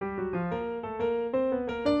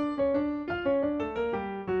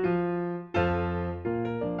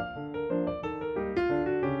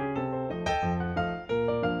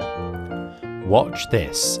Watch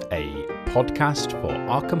This, a podcast for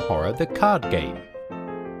Arkham Horror the card game.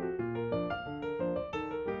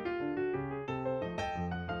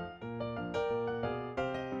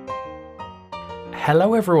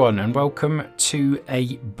 Hello everyone and welcome to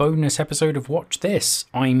a bonus episode of Watch This.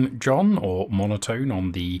 I'm John, or Monotone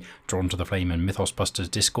on the Drawn to the Flame and Mythos Busters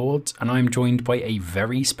Discords, and I'm joined by a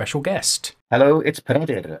very special guest. Hello, it's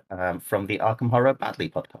Peredir from the Arkham Horror Badly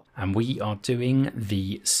podcast. And we are doing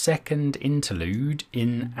the second interlude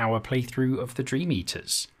in our playthrough of the Dream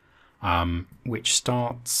Eaters, which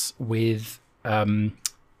starts with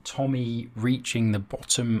Tommy reaching the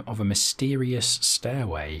bottom of a mysterious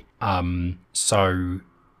stairway.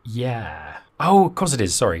 Yeah. Oh, of course it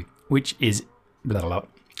is, sorry. Which is, blah, blah,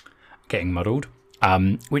 getting muddled.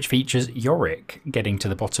 Which features Yorick getting to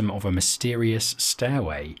the bottom of a mysterious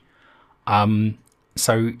stairway.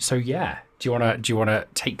 So yeah. Do you wanna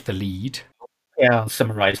take the lead? Yeah, I'll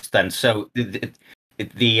summarize then. So the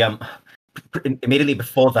immediately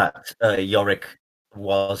before that, Yorick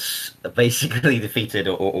was basically defeated,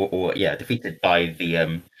 defeated by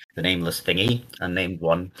the nameless thingy, unnamed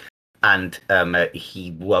one, and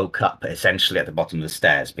he woke up essentially at the bottom of the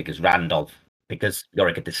stairs because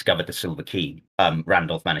Yorick had discovered the silver key.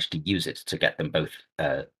 Randolph managed to use it to get them both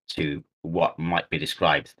to what might be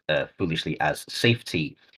described foolishly as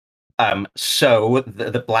safety. So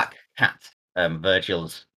the black cat,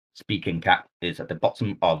 Virgil's speaking cat, is at the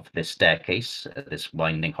bottom of this staircase, this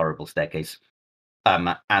winding, horrible staircase.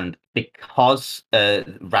 And because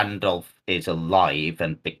Randolph is alive,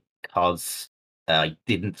 and because I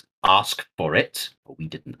didn't ask for it, or we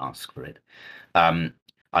didn't ask for it,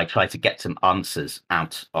 I try to get some answers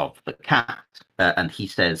out of the cat. And he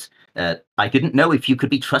says, I didn't know if you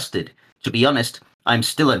could be trusted. To be honest, I'm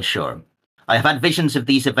still unsure. I have had visions of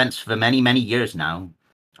these events for many, many years now.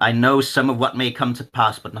 I know some of what may come to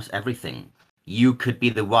pass, but not everything. You could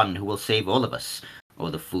be the one who will save all of us,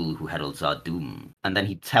 or the fool who heralds our doom. And then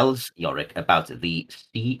he tells Yorick about the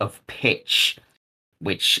Sea of Pitch,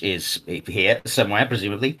 which is here somewhere,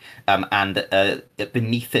 presumably, and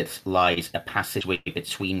beneath it lies a passageway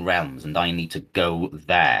between realms, and I need to go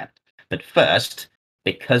there. But first,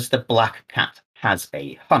 because the black cat has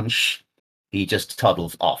a hunch, he just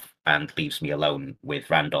toddles off and leaves me alone with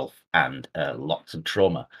Randolph and lots of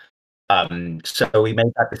trauma. So we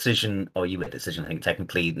made that decision, or you made a decision, I think,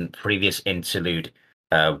 technically, in the previous interlude,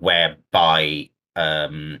 whereby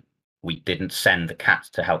we didn't send the cat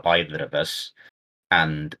to help either of us,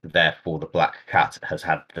 and therefore the black cat has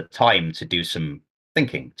had the time to do some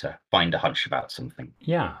thinking, to find a hunch about something.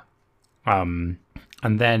 Yeah. And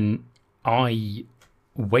then I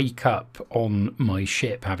wake up on my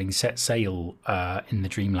ship, having set sail in the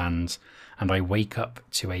Dreamlands, and I wake up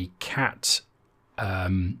to a cat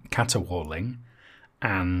caterwauling,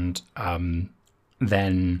 and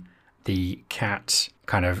then the cat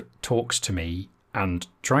kind of talks to me and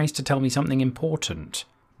tries to tell me something important,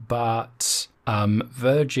 but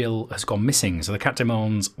Virgil has gone missing, so the cat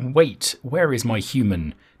demands, wait, where is my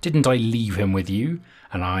human? Didn't I leave him with you?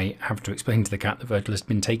 And I have to explain to the cat that Virgil has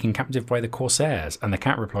been taken captive by the Corsairs, and the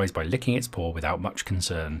cat replies by licking its paw without much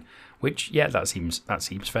concern, which, yeah, that seems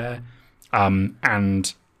fair.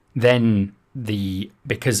 And then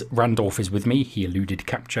because Randolph is with me, he eluded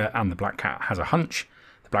capture, and the black cat has a hunch.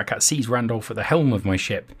 The black cat sees Randolph at the helm of my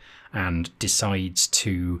ship and decides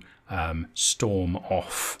to storm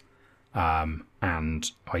off,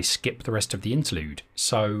 and I skip the rest of the interlude.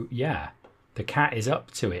 So, yeah, the cat is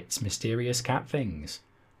up to its mysterious cat things,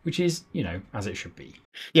 which is, as it should be.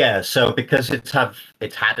 Yeah, so because it's had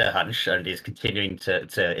a hunch and is continuing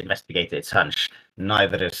to investigate its hunch,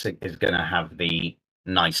 neither of us is going to have the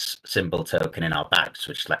nice symbol token in our bags,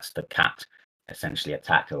 which lets the cat essentially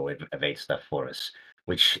attack or evade stuff for us,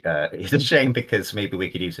 which is a shame because maybe we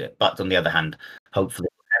could use it. But on the other hand, hopefully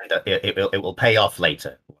it will pay off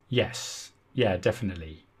later. Yes, yeah,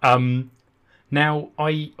 definitely. Now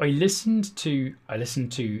I listened to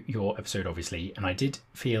your episode, obviously, and I did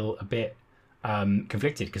feel a bit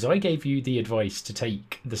conflicted because I gave you the advice to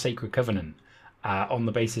take the Sacred Covenant on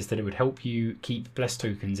the basis that it would help you keep bless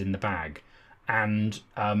tokens in the bag, and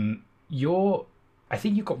I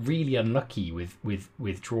think you got really unlucky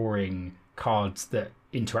with drawing cards that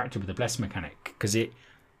interacted with the bless mechanic, because it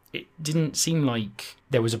didn't seem like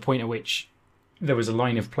there was a point at which there was a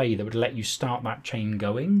line of play that would let you start that chain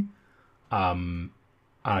going.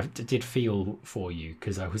 I did feel for you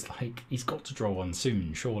because I was like, he's got to draw one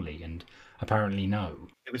soon, surely, and apparently no.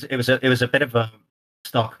 It was a bit of a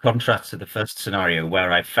stark contrast to the first scenario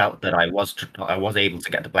where I felt that I was able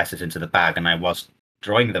to get the blesses into the bag, and I was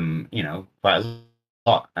drawing them, quite a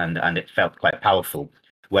lot, and it felt quite powerful.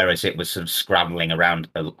 whereas it was sort of scrambling around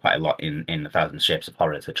quite a lot in the Thousand Shapes of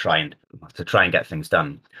Horror to try and get things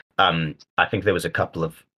done. I think there was a couple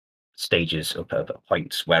of stages of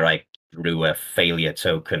points where I drew a failure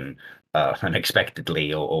token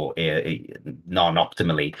unexpectedly or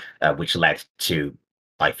non-optimally, which led to,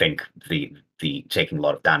 I think, the taking a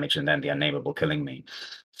lot of damage and then the Unnameable killing me.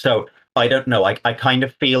 So I don't know. I kind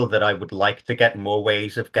of feel that I would like to get more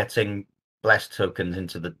ways of getting blessed tokens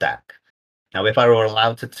into the deck. Now, if I were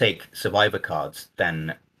allowed to take survivor cards,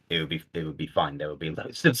 then it would be fine. There would be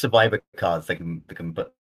loads of survivor cards that can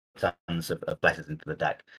put tons of blessings into the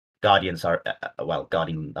deck. Guardians are well,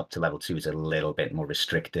 Guardian up to level 2 is a little bit more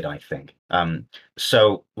restricted, I think.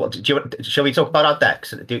 So, shall we talk about our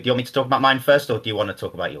decks? Do you want me to talk about mine first, or do you want to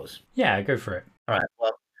talk about yours? Yeah, go for it. All right.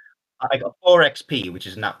 Well, I got 4 XP, which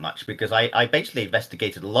is not much because I basically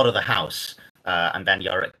investigated a lot of the house, and then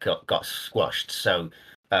Yorick got squashed. So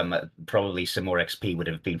probably some more XP would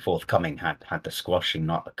have been forthcoming had the squashing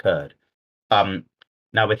not occurred.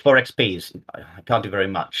 Now with 4 XPs, I can't do very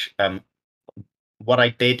much. What I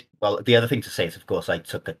did, well, the other thing to say is, of course, I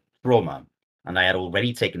took a trauma, and I had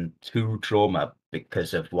already taken 2 trauma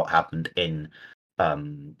because of what happened in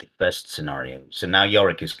the first scenario. So now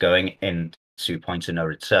Yorick is going into Point of No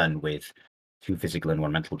Return with 2 physical and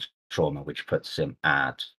 1 mental trauma, which puts him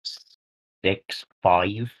at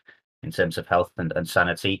 6-5 in terms of health and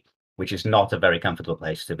sanity, which is not a very comfortable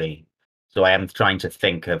place to be. So I am trying to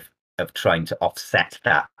think of trying to offset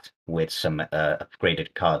that with some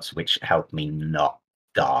upgraded cards which help me not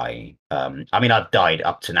die. I mean, I've died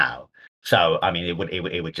up to now, so I mean, it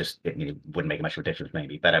wouldn't make much of a difference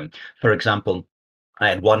maybe. But for example, I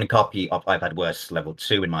had 1 copy of I've Had Worse level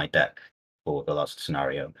 2 in my deck for the last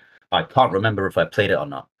scenario. I can't remember if I played it or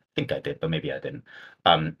not. I think I did, but maybe I didn't.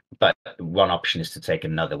 But one option is to take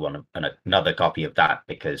another copy of that,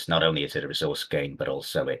 because not only is it a resource gain, but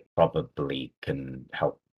also it probably can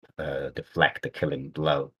help deflect the killing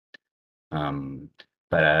blow.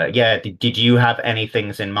 But yeah, did you have any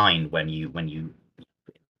things in mind when you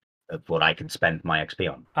of what I can spend my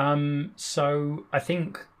XP on? So I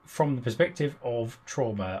think from the perspective of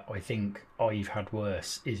trauma, I think I've Had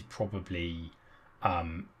Worse is probably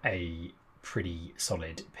a pretty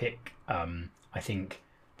solid pick. I think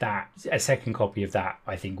that a second copy of that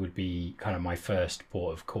I think would be kind of my first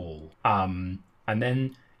port of call. And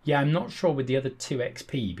then yeah, I'm not sure with the other 2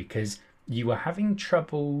 XP because you were having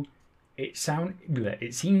trouble. It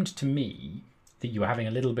seemed to me that you were having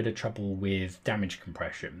a little bit of trouble with damage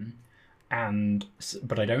compression,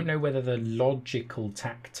 but I don't know whether the logical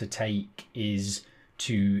tack to take is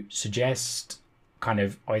to suggest kind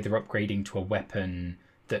of either upgrading to a weapon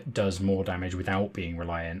that does more damage without being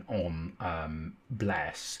reliant on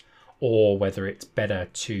bless, or whether it's better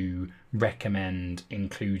to recommend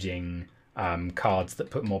including cards that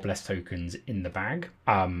put more bless tokens in the bag.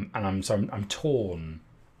 And I'm torn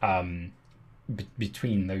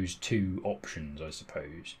between those 2 options, I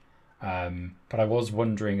suppose. But I was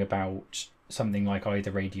wondering about something like either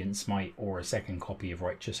Radiant Smite or a second copy of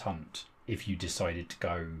Righteous Hunt if you decided to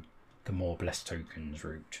go the more blessed tokens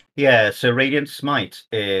route. Yeah, so Radiant Smite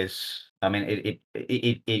is, I mean,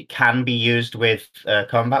 it can be used with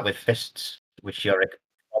combat with fists, which Yorick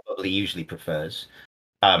probably usually prefers.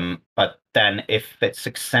 But then if it's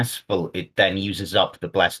successful, it then uses up the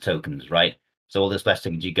blessed tokens, right? So all those blessed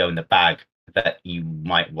tokens you go in the bag that you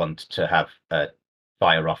might want to have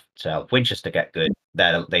fire off to help Winchester get good,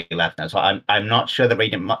 they left now. So I'm not sure that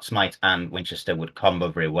Radiant Smite and Winchester would combo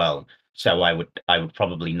very well. So I would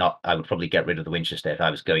probably not. I would probably get rid of the Winchester if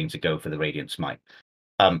I was going to go for the Radiant Smite.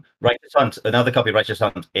 Righteous Hunt, another copy of Righteous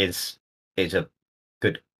Hunt is a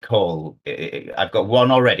good call. I've got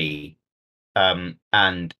 1 already, and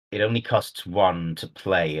it only costs 1 to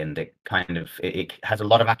play, and it has a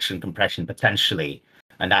lot of action compression potentially,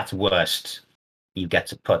 and at worst you get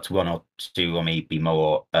to put 1 or 2 or maybe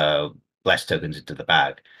more blessed tokens into the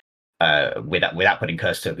bag, without putting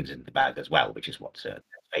curse tokens into the bag as well, which is what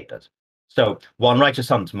Fate does. So 1 Righteous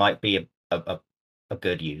Hunt might be a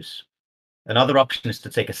good use. Another option is to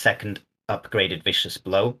take a second upgraded Vicious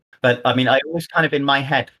Blow. But I mean, I always kind of in my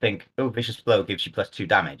head think, oh, Vicious Blow gives you +2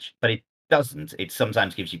 damage, but it doesn't. It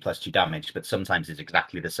sometimes gives you +2 damage, but sometimes it's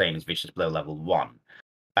exactly the same as Vicious Blow level 1.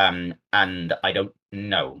 And I don't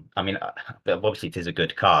know. I mean, obviously it is a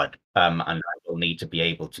good card, and I will need to be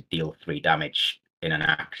able to deal 3 damage in an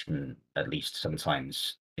action at least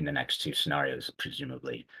sometimes in the next 2 scenarios,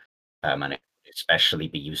 presumably. And it would especially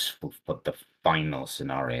be useful for the final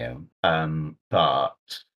scenario.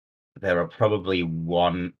 But there are probably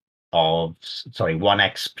 1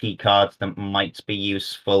 XP cards that might be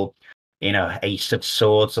useful. Ace of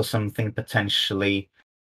Swords or something potentially.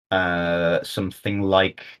 something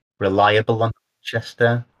like reliable on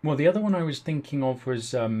Chester. Well, the other one I was thinking of was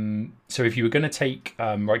so if you were going to take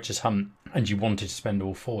Righteous Hunt and you wanted to spend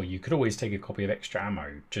all four, you could always take a copy of extra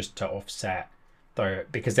ammo just to offset. Though,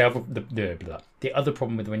 because the other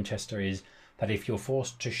problem with Winchester is that if you're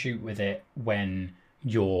forced to shoot with it when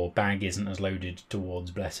your bag isn't as loaded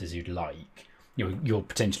towards Bless as you'd like, you're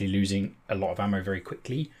potentially losing a lot of ammo very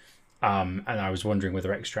quickly. And I was wondering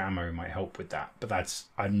whether extra ammo might help with that, but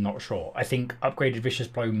I'm not sure. I think upgraded Vicious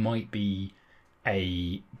Blow might be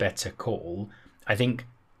a better call. I think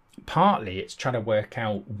partly it's trying to work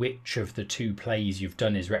out which of the two plays you've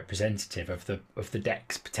done is representative of the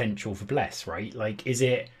deck's potential for Bless, right? Like, is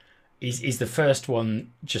the first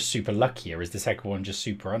one just super lucky, or is the second one just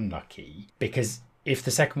super unlucky? Because if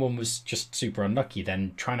the second one was just super unlucky,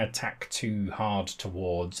 then trying to tack too hard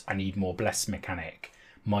towards I need more Bless mechanic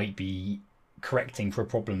might be correcting for a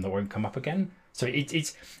problem that won't come up again. So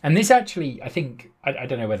it's and this actually, I think, I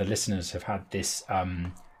don't know whether listeners have had this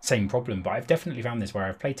same problem, but I've definitely found this where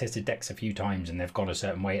I've play tested decks a few times and they've got a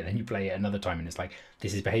certain way, and then you play it another time and it's like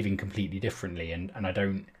this is behaving completely differently, and I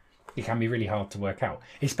don't. It can be really hard to work out,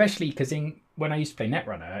 especially because when I used to play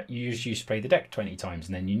Netrunner, you just used to play the deck 20 times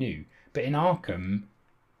and then you knew. But in Arkham,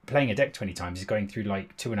 playing a deck 20 times is going through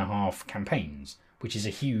like 2.5 campaigns, which is a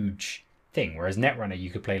huge thing. Whereas Netrunner, you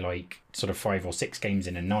could play like sort of 5 or 6 games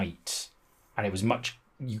in a night, and it was much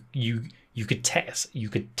you could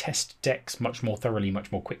test decks much more thoroughly,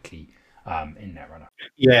 much more quickly in Netrunner.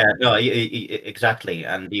 Yeah, no, exactly.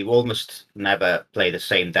 And you almost never play the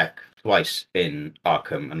same deck twice in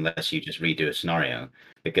Arkham unless you just redo a scenario,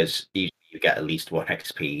 because you get at least 1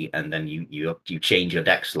 XP and then you change your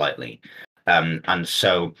deck slightly. And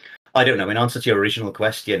so I don't know. In answer to your original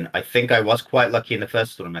question, I think I was quite lucky in the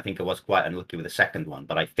first one, and I think I was quite unlucky with the second one.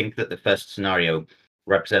 But I think that the first scenario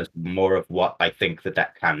represents more of what I think the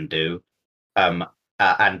deck can do. And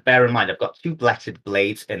bear in mind, I've got 2 Blessed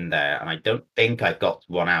Blades in there, and I don't think I got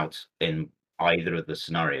one out in either of the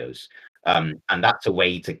scenarios. And that's a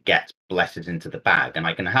way to get Blesseds into the bag, and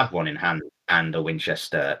I can have one in hand and a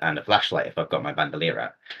Winchester and a flashlight if I've got my bandolier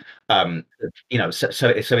out. So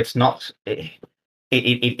it's not.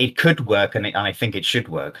 It could work, and I think it should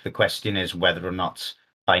work. The question is whether or not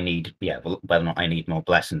I need, whether or not I need more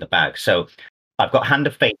Bless in the bag. So I've got Hand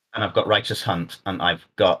of Fate, and I've got Righteous Hunt, and I've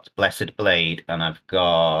got Blessed Blade, and I've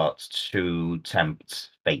got 2 Tempt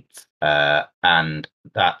Fate, and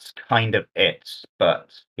that's kind of it.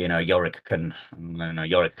 But Yorick can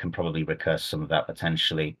probably recurse some of that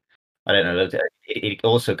potentially. I don't know. It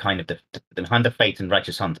also kind of the Hand of Fate and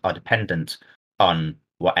Righteous Hunt are dependent on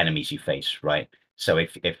what enemies you face, right? So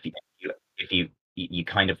if you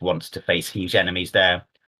kind of want to face huge enemies there,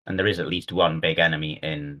 and there is at least one big enemy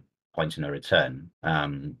in Point of No Return,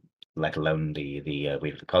 let alone the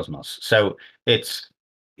Wheel of the Cosmos. So it's,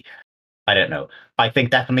 I don't know. I think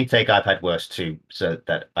definitely take I've had worse too, so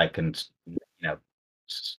that I can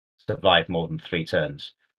survive more than 3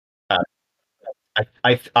 turns.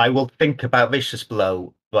 I will think about Vicious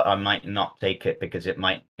Blow, but I might not take it because it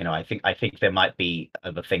might, I think there might be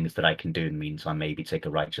other things that I can do in the meantime. Maybe take a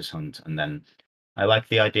Righteous Hunt, and then I like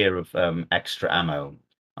the idea of extra ammo.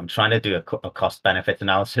 I'm trying to do a cost benefit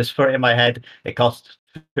analysis for it in my head. It costs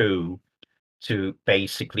 2 to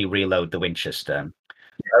basically reload the Winchester.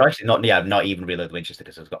 Or actually, not even reload the Winchester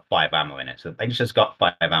because it's got 5 ammo in it. So the Winchester's got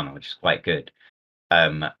 5 ammo, which is quite good.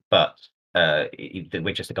 But the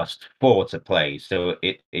Winchester costs 4 to play, so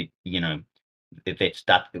if it's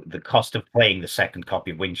that, the cost of playing the second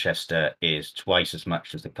copy of Winchester is twice as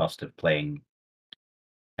much as the cost of playing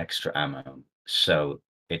extra ammo. So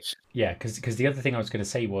it's because the other thing I was going to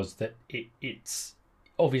say was that it's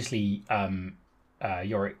obviously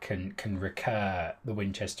Yorick can recur the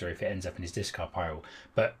Winchester if it ends up in his discard pile,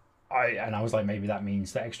 but I was like, maybe that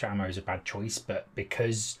means that extra ammo is a bad choice, but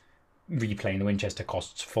because replaying the Winchester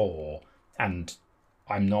costs 4, and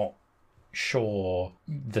I'm not sure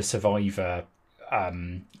the Survivor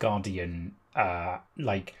Guardian,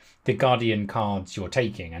 like the Guardian cards you're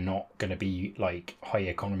taking are not going to be like high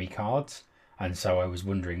economy cards, and so I was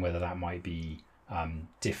wondering whether that might be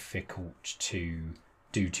difficult to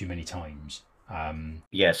do too many times.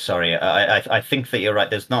 Yeah, sorry, I think that you're right.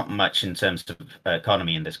 There's not much in terms of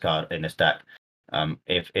economy in this deck.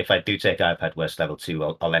 If I do take I've had worse level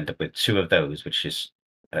 2, I'll end up with 2 of those, which is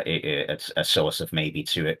a source of maybe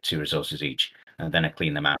two resources each, and then I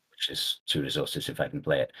clean them out, which is 2 resources if I can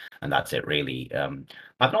play it, and that's it really.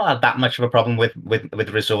 I've not had that much of a problem with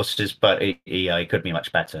resources, but it could be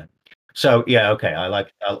much better. So yeah, okay.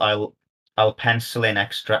 I'll pencil in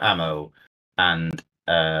extra ammo, and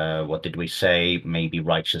what did we say? Maybe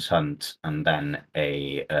Righteous Hunt, and then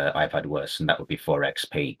a I've had worse, and that would be 4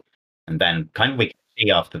 XP. And then kind of we can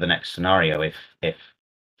see after the next scenario if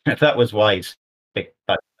if that was wise. But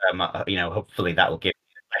hopefully that will give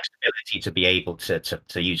you the flexibility to be able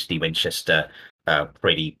to use the Winchester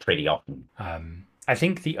pretty often. I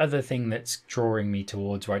think the other thing that's drawing me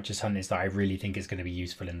towards Righteous Hunt is that I really think it's going to be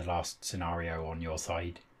useful in the last scenario on your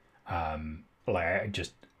side. I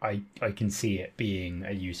can see it being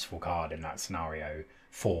a useful card in that scenario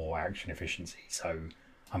for action efficiency. So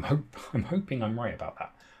I'm hoping I'm right about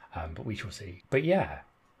that. But we shall see. But yeah.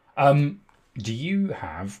 Do you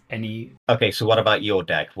have any? Okay, so what about your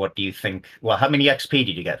deck? What do you think? Well, how many XP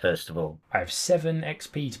did you get first of all? I have 7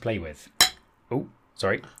 XP to play with. Oh,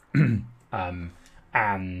 sorry.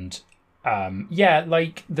 And yeah,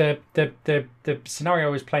 like the scenario I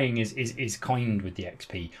was playing is kind with the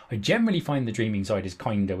XP. I generally find the dreaming side is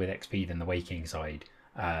kinder with XP than the waking side.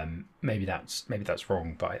 Maybe that's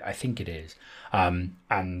wrong, but I think it is.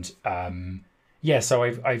 Yeah, so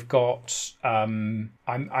I've got I'm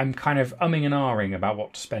kind of umming and ahhing about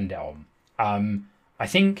what to spend it on. I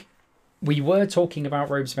think we were talking about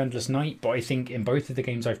Robes of Endless Night, but I think in both of the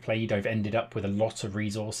games I've played, I've ended up with a lot of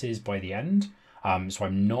resources by the end. So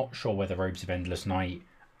I'm not sure whether Robes of Endless Night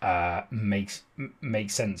makes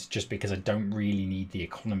sense just because I don't really need the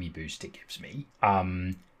economy boost it gives me.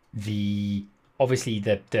 The obviously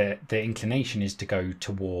the inclination is to go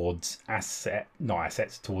towards not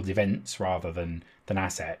assets, towards events rather than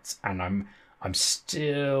assets, and I'm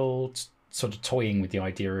still sort of toying with the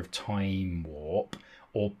idea of time warp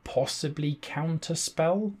or possibly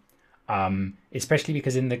counterspell. Especially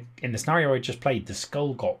because in the scenario I just played, the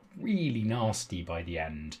skull got really nasty by the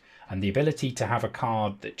end, and the ability to have a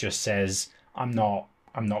card that just says I'm not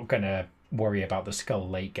gonna worry about the skull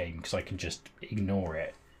late game because I can just ignore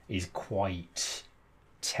it is quite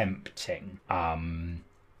tempting.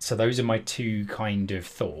 So those are my two kind of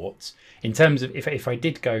thoughts in terms of if I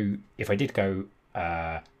did go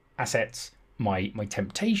assets. My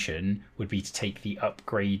temptation would be to take the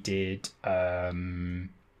upgraded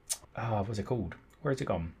what's it called? Where has it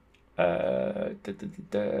gone?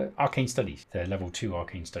 The Arcane Studies, the level 2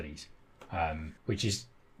 Arcane Studies, which is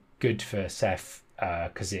good for Seth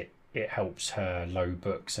because it helps her low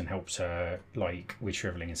books and helps her like with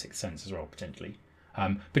Shriveling and Sixth Sense as well potentially.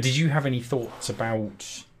 But did you have any thoughts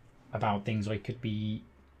about things I could be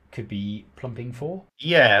plumping for?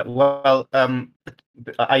 Yeah, well,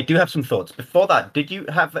 I do have some thoughts. Before that, did you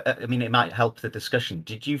have? I mean, it might help the discussion.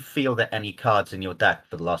 Did you feel that any cards in your deck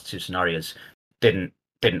for the last 2 scenarios didn't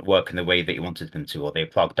work in the way that you wanted them to, or they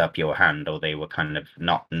clogged up your hand, or they were kind of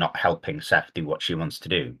not helping Seth do what she wants to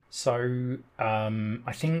do? So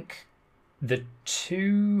I think the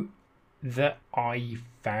two that I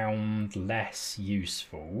found less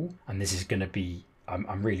useful, and this is going to be,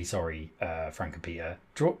 I'm really sorry, Frank and Peter,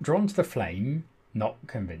 Drawn to the Flame, not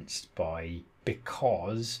convinced by,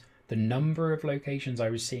 because the number of locations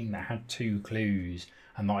I was seeing that had 2 clues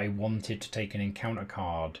and that I wanted to take an encounter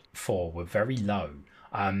card for were very low.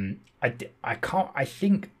 I can't. I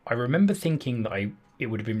think I remember thinking that it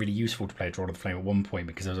would have been really useful to play a Draw to the Flame at one point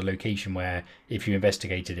because there was a location where if you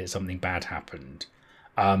investigated it, something bad happened.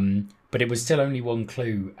 But it was still only 1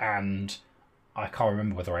 clue, and I can't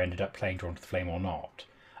remember whether I ended up playing Drawn to the Flame or not.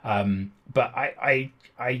 But I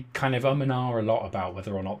kind of and ah a lot about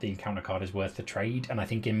whether or not the encounter card is worth the trade, and I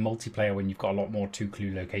think in multiplayer when you've got a lot more 2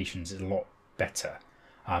 clue locations, it's a lot better.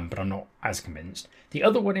 But I'm not as convinced. The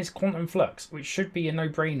other one is Quantum Flux, which should be a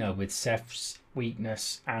no-brainer with Seth's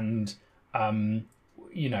weakness and the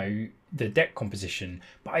deck composition.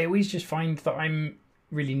 But I always just find that I'm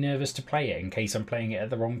really nervous to play it in case I'm playing it at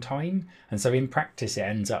the wrong time, and so in practice it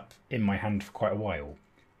ends up in my hand for quite a while,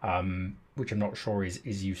 which I'm not sure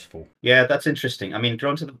is useful. Yeah, that's interesting. I mean,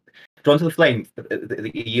 Drawn to the Flame,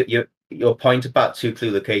 your point about 2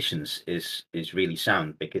 clue locations is really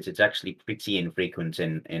sound because it's actually pretty infrequent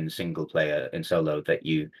in single player in solo that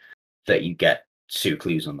you get 2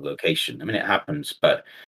 clues on the location. I mean, it happens, but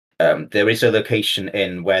there is a location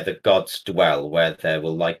in where the gods dwell where there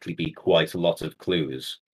will likely be quite a lot of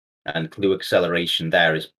clues, and clue acceleration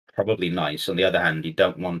there is probably nice. On the other hand, you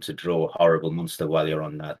don't want to draw a horrible monster while you're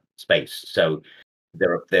on that space, so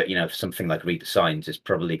something like Read the Signs is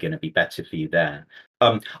probably going to be better for you there.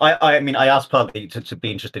 I mean, I asked partly to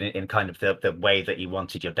be interested in kind of the way that you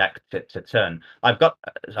wanted your deck to turn. I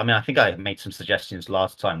think I made some suggestions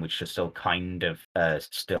last time, which are still kind of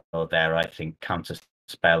still there. I think counter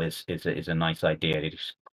spell is a nice idea. It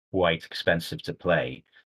is quite expensive to play.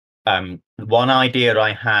 One idea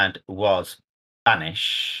I had was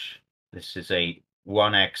Banish. This is a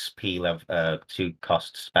 1 XP level 2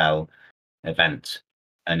 cost spell event,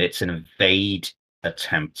 and it's an evade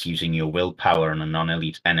attempt using your willpower on a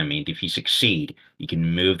non-elite enemy. And if you succeed, you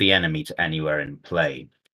can move the enemy to anywhere in play.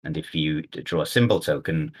 And if you draw a symbol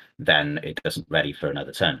token, then it doesn't ready for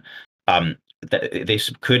another turn.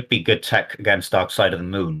 This could be good tech against Dark Side of the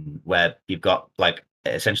Moon, where you've got like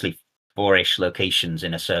essentially four-ish locations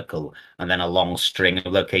in a circle, and then a long string of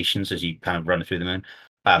locations as you kind of run through the moon.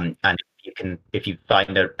 And you can, if you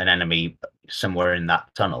find an enemy somewhere in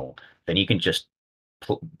that tunnel, then you can just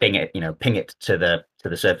ping it, ping it to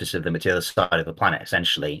the surface of the material side of the planet,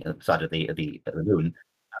 essentially, the side of the moon. And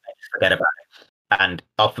just forget about it. And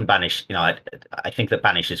often banish, I think that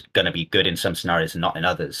banish is going to be good in some scenarios and not in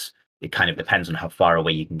others. It kind of depends on how far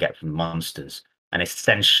away you can get from monsters. And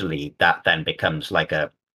essentially, that then becomes like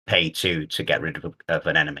a pay to get rid of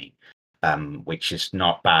an enemy, which is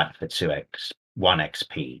not bad for 1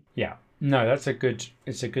 XP. Yeah, no, it's a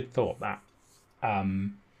good thought, that.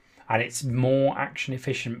 And it's more action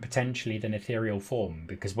efficient potentially than ethereal form,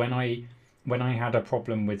 because when I had a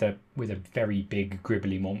problem with a very big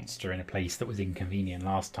gribbly monster in a place that was inconvenient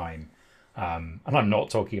last time, and I'm not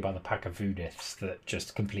talking about the pack of Voodiths that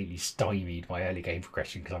just completely stymied my early game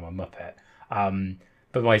progression because I'm a muppet.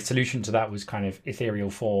 But my solution to that was kind of ethereal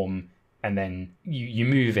form, and then you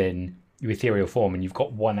move in, you ethereal form, and you've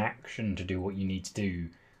got one action to do what you need to do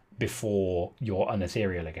before you're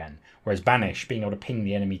unethereal again. Whereas banish, being able to ping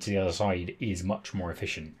the enemy to the other side, is much more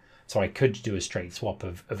efficient. So I could do a straight swap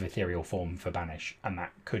of ethereal form for banish, and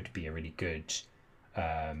that could be a really good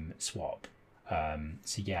swap.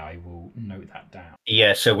 So yeah, I will note that down.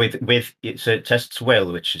 Yeah, so it tests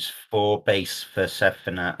will, which is 4 base for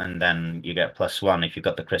Sephina, and then you get +1 if you've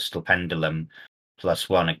got the Crystal Pendulum,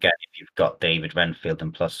 +1 again if you've got David Renfield,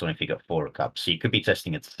 and +1 if you've got 4 cups. So you could be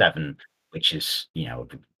testing at 7, which is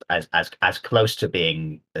as close to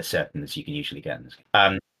being as certain as you can usually get.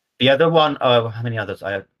 The other one, how many others?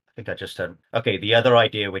 I think I just heard. Okay, the other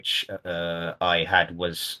idea which I had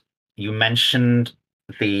was, you mentioned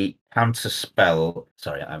the counter spell.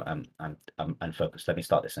 Sorry, I'm unfocused. Let me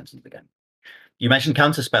start this sentence again. You mentioned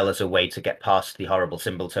counter spell as a way to get past the horrible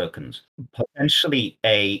symbol tokens. Potentially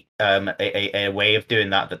a way of doing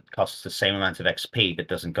that costs the same amount of XP but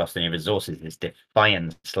doesn't cost any resources is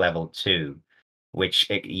Defiance level 2, which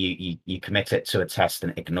you commit it to a test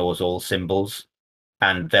and ignores all symbols.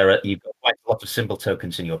 And you've got quite a lot of symbol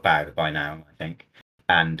tokens in your bag by now, I think,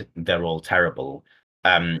 and they're all terrible.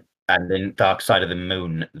 And in Dark Side of the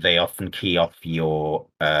Moon, they often key off your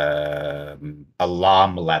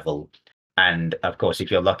alarm level. And of course, if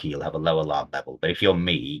you're lucky, you'll have a low alarm level. But if you're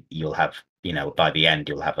me, you'll have, by the end,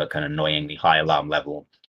 you'll have a kind of annoyingly high alarm level,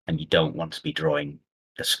 and you don't want to be drawing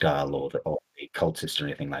the skull or the cultist or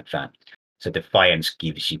anything like that. So Defiance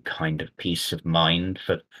gives you kind of peace of mind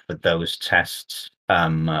for those tests.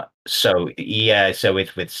 So yeah, so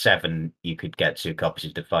with 7, you could get 2 copies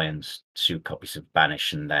of Defiance, 2 copies of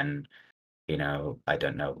Banish, and then, I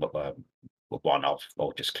don't know, 1 off,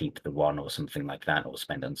 or just keep the 1 or something like that, or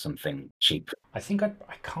spend on something cheap. I think I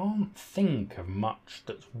can't think of much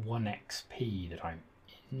that's 1 XP that I'm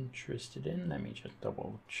interested in. Let me just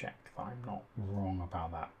double check that I'm not wrong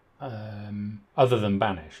about that. Other than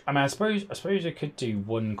Banish, I mean, I suppose I could do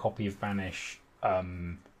 1 copy of Banish,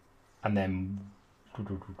 and then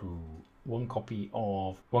 1 copy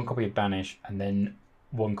of Banish, and then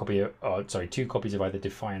 1 copy of 2 copies of either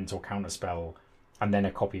Defiance or Counterspell, and then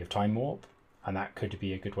a copy of Time Warp, and that could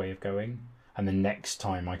be a good way of going. And then next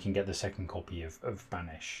time I can get the 2nd copy of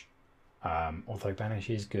Banish. Although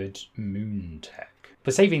Banish is good moon tech,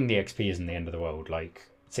 but saving the XP isn't the end of the world. Like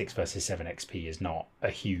 6 versus 7 XP is not a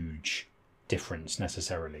huge difference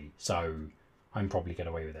necessarily, so I'm probably get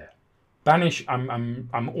away with it. Banish,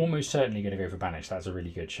 I'm almost certainly going to go for Banish. That's a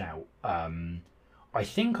really good shout. I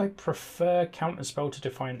think I prefer Counterspell to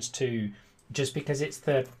Defiance 2, just because it's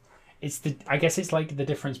the I guess it's like the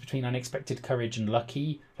difference between Unexpected Courage and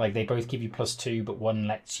Lucky. Like they both give you +2, but one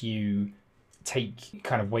lets you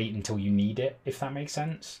wait until you need it, if that makes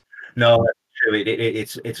sense. No, that's true.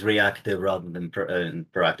 It's reactive rather than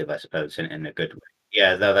proactive, I suppose, in a good way.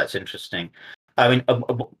 Yeah, no, that's interesting. I mean,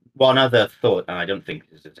 one other thought, and I don't think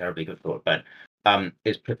this is a terribly good thought, but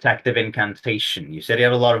is Protective Incantation. You said you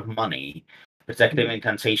have a lot of money. Protective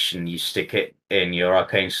Incantation, you stick it in your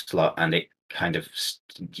arcane slot, and it kind of,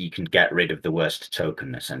 you can get rid of the worst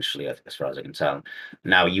token, essentially, as far as I can tell.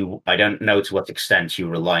 Now, I don't know to what extent you're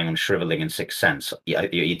relying on Shriveling and Sixth Sense.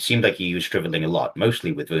 It seemed like you use Shriveling a lot,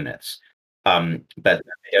 mostly with Vooniths. But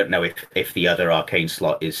I don't know if the other arcane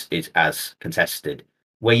slot is as contested.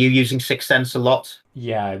 Were you using Sixth Sense a lot?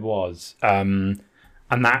 Yeah, it was. And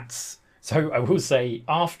that's So I will say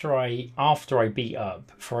after I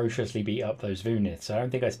ferociously beat up those Vuniths, I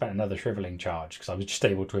don't think I spent another shriveling charge because I was just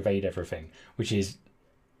able to evade everything, which is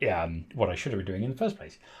what I should have been doing in the first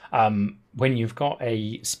place. When you've got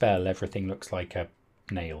a spell, everything looks like a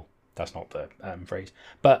nail. That's not the phrase,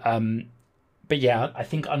 but yeah, I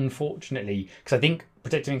think unfortunately, because I think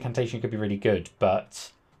protective incantation could be really good,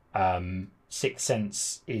 but Sixth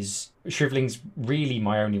Sense is shriveling's really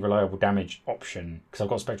my only reliable damage option because I've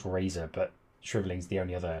got Spectral Razor, but shriveling's the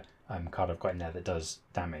only other card I've got in there that does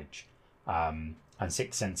damage. And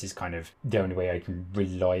Sixth Sense is kind of the only way I can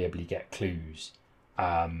reliably get clues.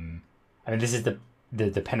 I mean, this is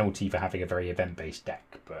the penalty for having a very event based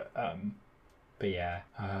deck, but yeah.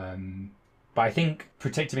 But I think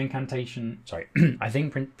protective incantation. Sorry, I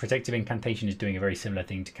think protective incantation is doing a very similar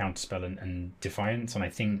thing to counterspell and defiance, and I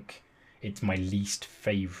think it's my least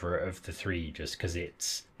favorite of the three, just because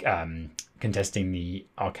it's contesting the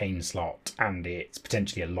arcane slot, and it's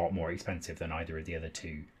potentially a lot more expensive than either of the other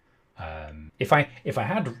two. If I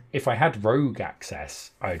had rogue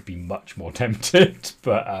access, I'd be much more tempted.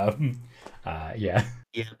 But yeah.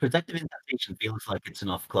 Yeah, protective incantation feels like it's an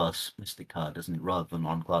off-class mystic card, doesn't it, rather than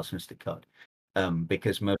on-class mystic card?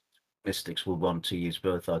 Because most mystics will want to use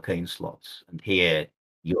both arcane slots, and here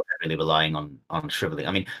you're really relying on shriveling.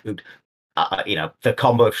 I mean, the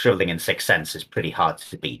combo of shriveling and Sixth Sense is pretty hard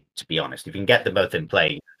to beat, to be honest. If you can get them both in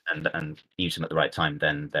play and use them at the right time,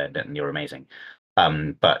 then you're amazing.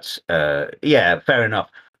 But yeah, fair enough.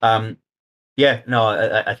 Yeah, no,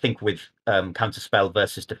 I think with Counterspell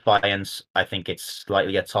versus Defiance, I think it's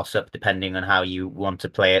slightly a toss-up depending on how you want to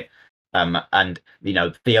play it. And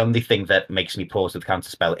the only thing that makes me pause with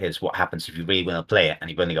Counterspell is what happens if you really want to play it and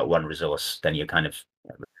you've only got one resource, then you're kind of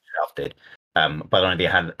shafted. But on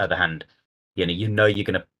the other hand, you're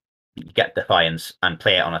going to get Defiance and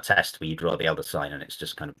play it on a test where you draw the Elder Sign, and it's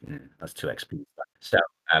just kind of that's 2 XP. So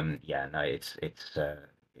yeah, no, it's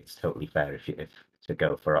totally fair if to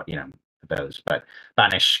go for those, but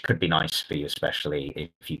Banish could be nice for you,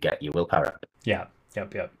 especially if you get your willpower up. Yeah,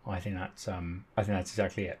 yep. I think that's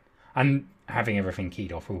exactly it. And having everything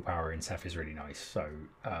keyed off willpower in Ceph is really nice. So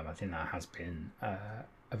I think that has been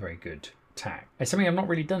a very good tack. It's something I've not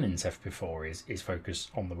really done in Ceph before. Is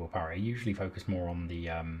focus on the willpower. I usually focus more on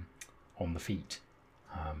the feet.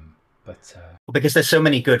 But because there's so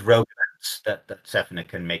many good rogue events that Sephina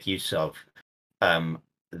can make use of,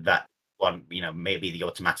 that one, maybe the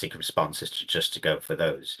automatic response is just to go for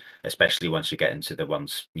those, especially once you get into the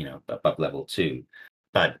ones, above level 2.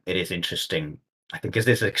 But it is interesting, I think, because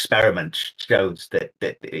this experiment shows that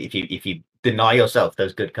if you deny yourself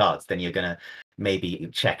those good cards, then you're going to maybe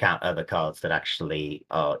check out other cards that actually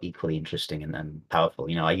are equally interesting and powerful.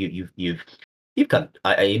 You've got.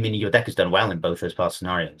 I mean, your deck has done well in both those past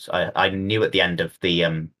scenarios. I knew at the end of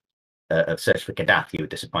the of Search for Kadath, you were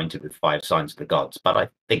disappointed with 5 Signs of the Gods, but I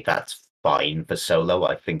think that's fine for solo.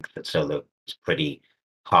 I think that solo is pretty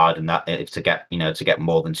hard, and that to get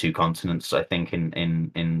more than 2 continents. I think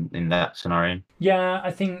in that scenario. Yeah,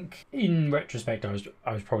 I think in retrospect, I was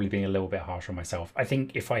probably being a little bit harsh on myself. I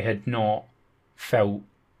think if I had not felt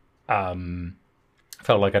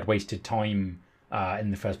like I'd wasted time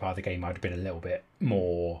in the first part of the game, I'd have been a little bit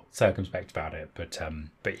more circumspect about it. But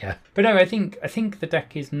yeah, but no, I think the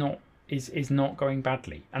deck is not going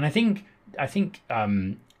badly, and I think I think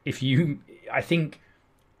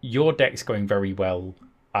your deck's going very well.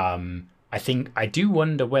 I do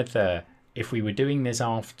wonder whether if we were doing this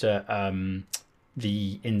after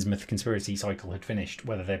the Innsmouth conspiracy cycle had finished,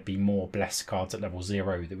 whether there'd be more Bless cards at level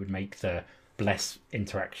 0 that would make the Bless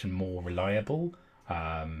interaction more reliable.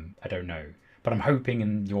 I don't know. But I'm hoping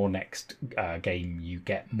in your next game you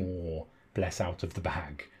get more Bless out of the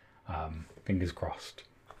bag. Fingers crossed.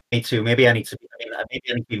 Me too. Maybe I need to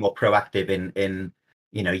be more proactive in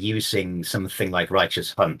using something like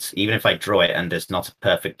Righteous Hunt. Even if I draw it and there's not a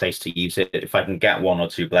perfect place to use it, if I can get 1 or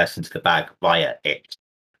 2 Bless into the bag via it,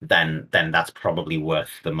 then that's probably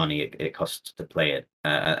worth the money it costs to play it.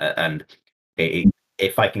 And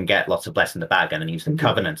if I can get lots of Bless in the bag and then use the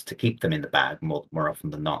Covenant to keep them in the bag more often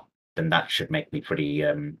than not, then that should make me pretty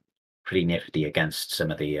nifty against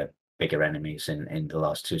some of the bigger enemies in the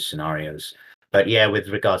last 2 scenarios. But yeah, with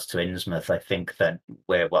regards to Innsmouth, I think that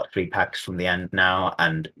we're 3 packs from the end now,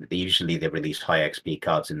 and usually they release high XP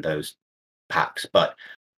cards in those packs, but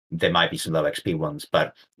there might be some low XP ones.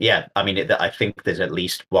 But yeah, I mean, I think there's at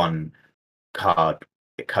least 1 card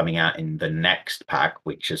coming out in the next pack,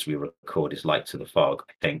 which, as we record, is Light to the Fog,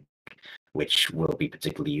 I think, which will be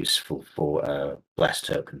particularly useful for Bless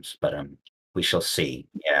tokens. But we shall see.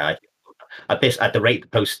 Yeah, at the rate the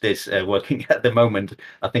post is working at the moment,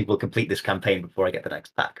 I think we'll complete this campaign before I get the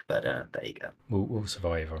next pack. But there you go. We'll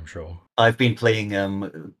survive, I'm sure. I've been playing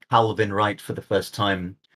Calvin Wright for the first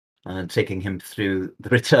time and taking him through the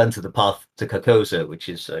return to the path to Carcosa, which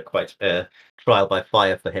is quite a trial by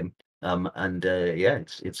fire for him. And yeah,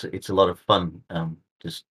 it's a lot of fun.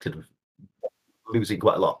 Just sort of losing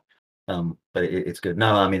quite a lot. But it's good.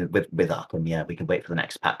 No, I mean with Arkham, yeah, we can wait for the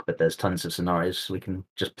next pack, but there's tons of scenarios we can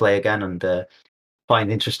just play again and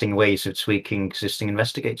find interesting ways of tweaking existing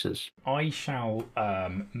investigators. I shall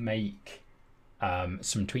make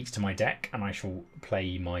some tweaks to my deck, and I shall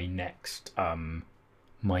play my next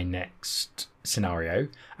scenario,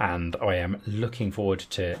 and I am looking forward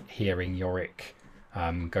to hearing Yorick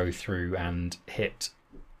go through and hit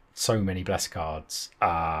so many blessed cards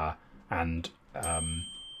and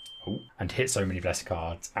hit so many blessed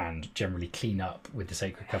cards and generally clean up with the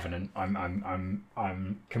Sacred Covenant. I'm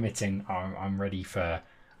committing. I'm ready for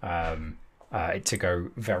it to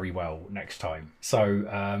go very well next time.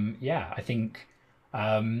 So yeah, I think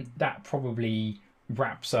that probably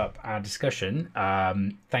wraps up our discussion.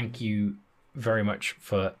 Thank you very much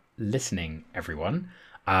for listening, everyone.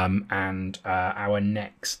 And our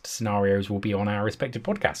next scenarios will be on our respective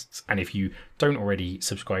podcasts. And if you don't already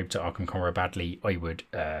subscribe to Arkham Conroe Badly, I would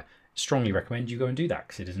strongly recommend you go and do that,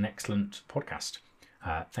 because it is an excellent podcast.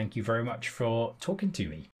 Thank you very much for talking to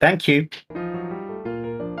me. Thank you.